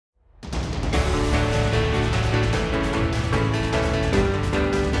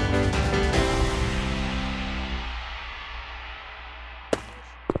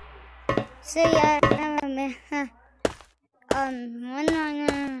So yeah,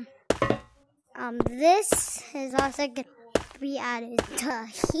 this is also gonna be added to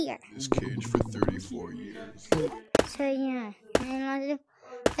here. This cage for 34 years. So yeah, and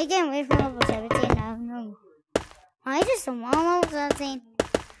I can't wait for level 17. I don't know. I just want level 17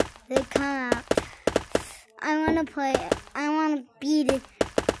 to come out. I wanna play it. I wanna beat it.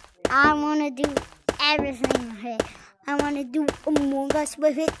 I wanna do everything with it. I wanna do Among Us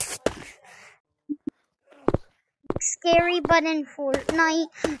with it. Scary button Fortnite.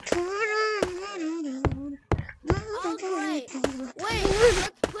 Okay. Wait, let's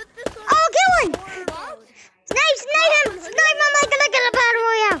put this on. Oh, get one! Snipe him! Snipe him like a battle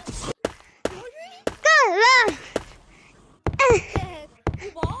royale! Go!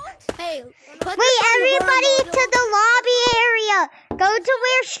 Hey, wait, everybody to the lobby area! Go to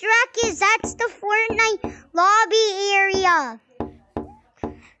where Shrek is, that's the Fortnite lobby area!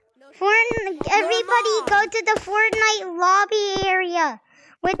 Everybody go to the Fortnite lobby area,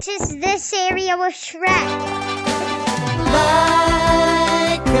 which is this area with Shrek.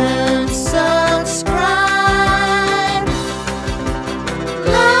 Like